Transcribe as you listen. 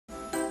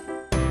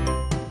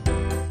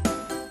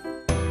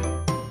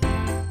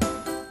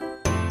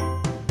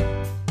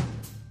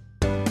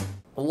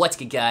What's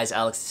good, guys?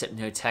 Alex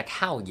Tech.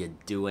 How you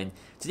doing?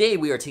 Today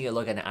we are taking a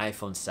look at an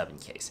iPhone 7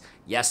 case.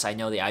 Yes, I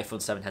know the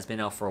iPhone 7 has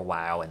been out for a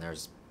while and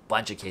there's a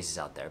bunch of cases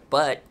out there,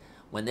 but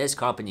when this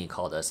company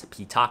called us,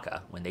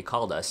 Pitaka, when they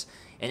called us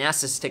and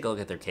asked us to take a look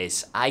at their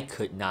case, I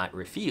could not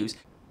refuse.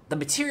 The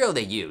material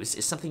they use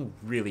is something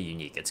really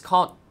unique. It's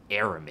called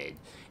Aramid,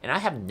 and I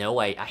had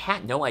no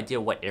idea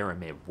what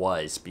Aramid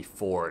was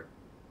before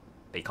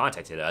they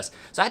contacted us,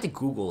 so I had to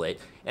Google it,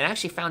 and I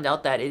actually found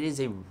out that it is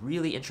a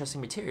really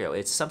interesting material.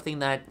 It's something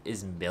that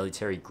is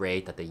military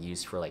grade that they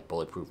use for like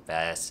bulletproof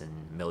vests and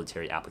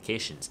military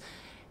applications,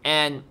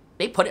 and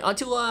they put it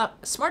onto a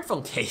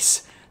smartphone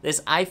case.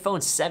 This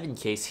iPhone 7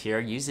 case here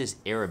uses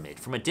Aramid.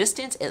 From a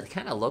distance, it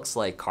kind of looks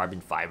like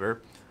carbon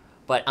fiber,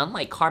 but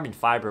unlike carbon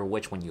fiber,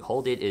 which when you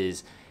hold it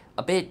is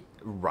a bit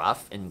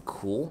rough and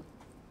cool,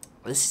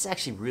 this is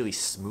actually really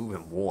smooth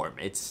and warm.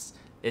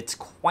 It's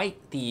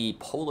quite the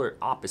polar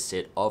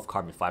opposite of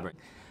carbon fiber.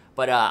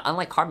 But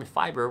unlike carbon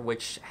fiber,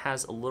 which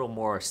has a little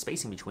more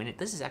spacing between it,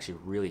 this is actually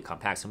really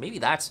compact. So maybe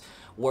that's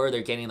where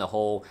they're getting the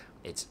whole,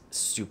 it's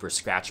super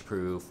scratch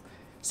proof.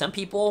 Some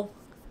people,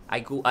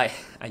 I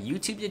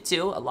YouTubed it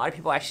too, a lot of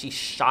people actually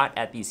shot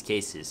at these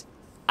cases.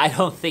 I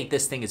don't think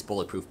this thing is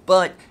bulletproof,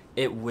 but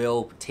it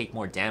will take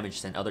more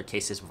damage than other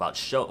cases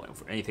without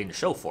anything to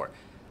show for.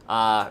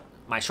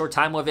 My short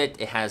time with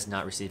it, it has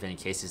not received any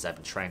cases. I've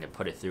been trying to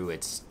put it through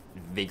its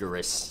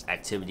vigorous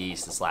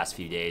activities this last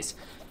few days,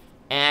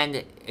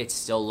 and it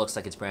still looks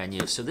like it's brand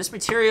new. So this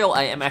material,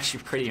 I am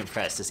actually pretty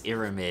impressed. This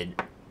Aramid,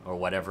 or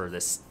whatever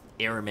this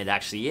Aramid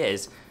actually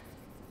is,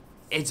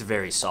 it's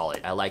very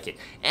solid. I like it.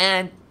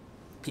 And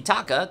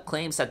Pitaka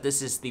claims that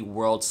this is the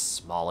world's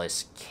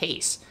smallest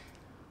case.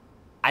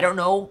 I don't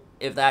know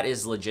if that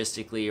is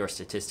logistically or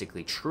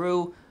statistically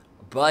true,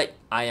 but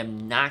I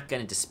am not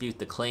going to dispute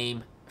the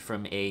claim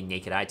from a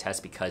naked eye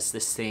test because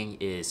this thing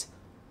is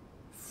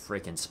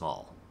freaking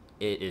small.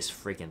 It is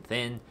freaking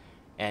thin,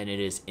 and it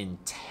is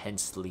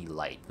intensely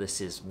light.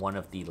 This is one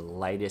of the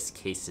lightest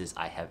cases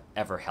I have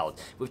ever held.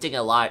 We've taken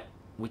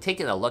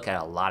a look at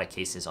a lot of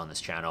cases on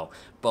this channel,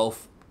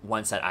 both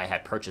ones that I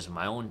had purchased with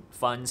my own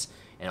funds,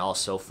 and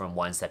also from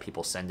ones that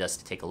people send us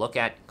to take a look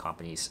at,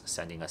 companies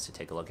sending us to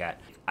take a look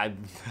at. I've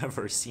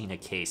never seen a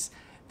case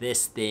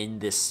this thin,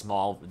 this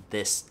small,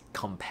 this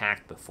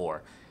compact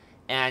before.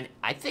 And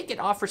I think it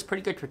offers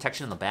pretty good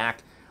protection on the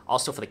back.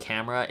 Also for the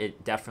camera,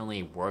 it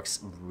definitely works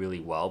really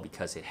well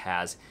because it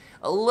has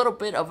a little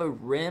bit of a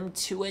rim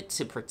to it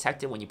to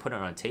protect it when you put it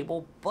on a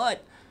table.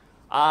 But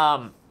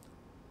I'm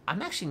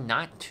actually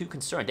not too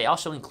concerned. They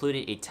also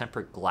included a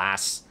tempered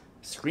glass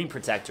screen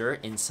protector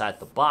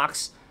inside the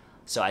box.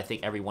 So I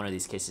think every one of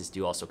these cases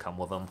do also come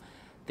with them.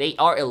 They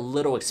are a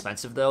little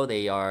expensive though.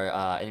 They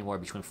are anywhere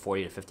between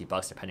 40 to 50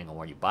 bucks depending on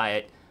where you buy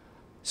it.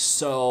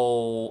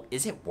 So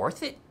is it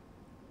worth it?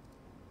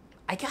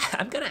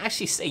 I'm going to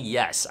actually say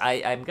yes.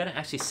 I'm going to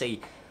actually say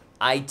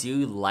I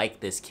do like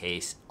this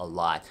case a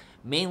lot.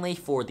 Mainly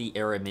for the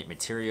Aramid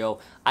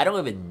material. I don't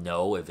even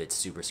know if it's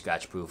super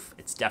scratch proof.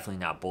 It's definitely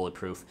not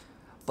bulletproof.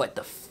 But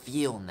the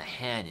feel in the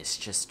hand is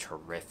just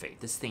terrific.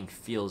 This thing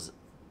feels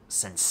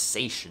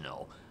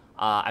sensational.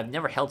 I've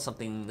never held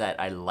something that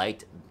I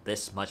liked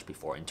this much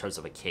before in terms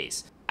of a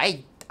case.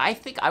 I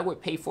think I would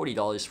pay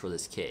 $40 for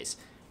this case.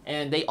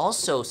 And they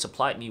also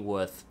supplied me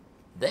with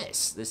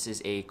this. This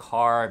is a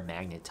car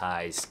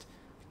magnetized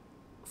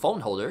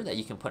phone holder that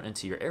you can put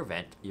into your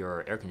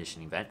air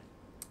conditioning vent.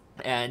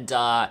 And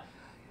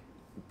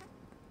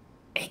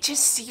it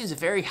just seems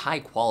very high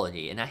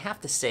quality. And I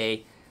have to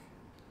say,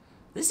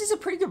 this is a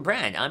pretty good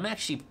brand. I'm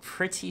actually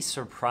pretty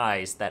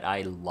surprised that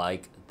I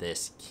like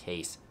this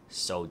case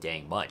so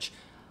dang much.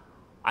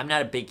 I'm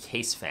not a big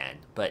case fan,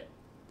 but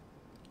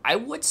I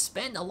would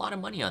spend a lot of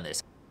money on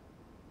this.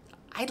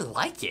 I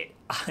like it.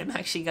 I'm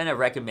actually going to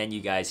recommend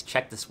you guys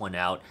check this one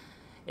out.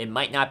 It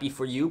might not be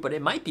for you, but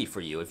it might be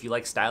for you. If you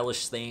like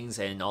stylish things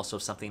and also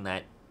something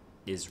that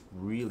is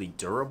really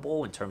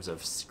durable in terms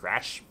of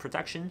scratch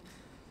protection,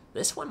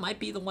 this one might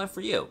be the one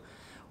for you.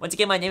 Once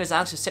again, my name is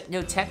Alex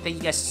with Tech. Thank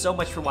you guys so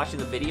much for watching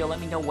the video.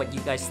 Let me know what you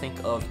guys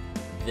think of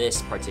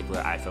this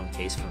particular iPhone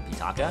case from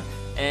Pitaka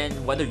and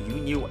whether you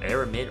knew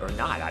Aramid or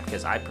not,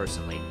 because I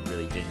personally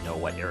really didn't know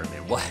what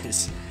Aramid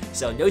was.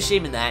 So no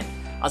shame in that.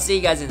 I'll see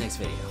you guys in the next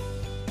video.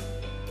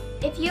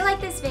 If you like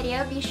this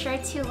video, be sure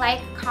to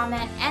like,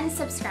 comment, and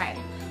subscribe.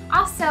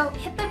 Also,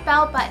 hit the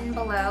bell button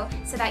below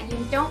so that you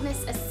don't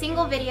miss a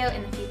single video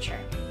in the future.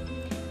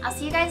 I'll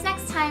see you guys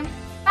next time.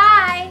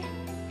 Bye!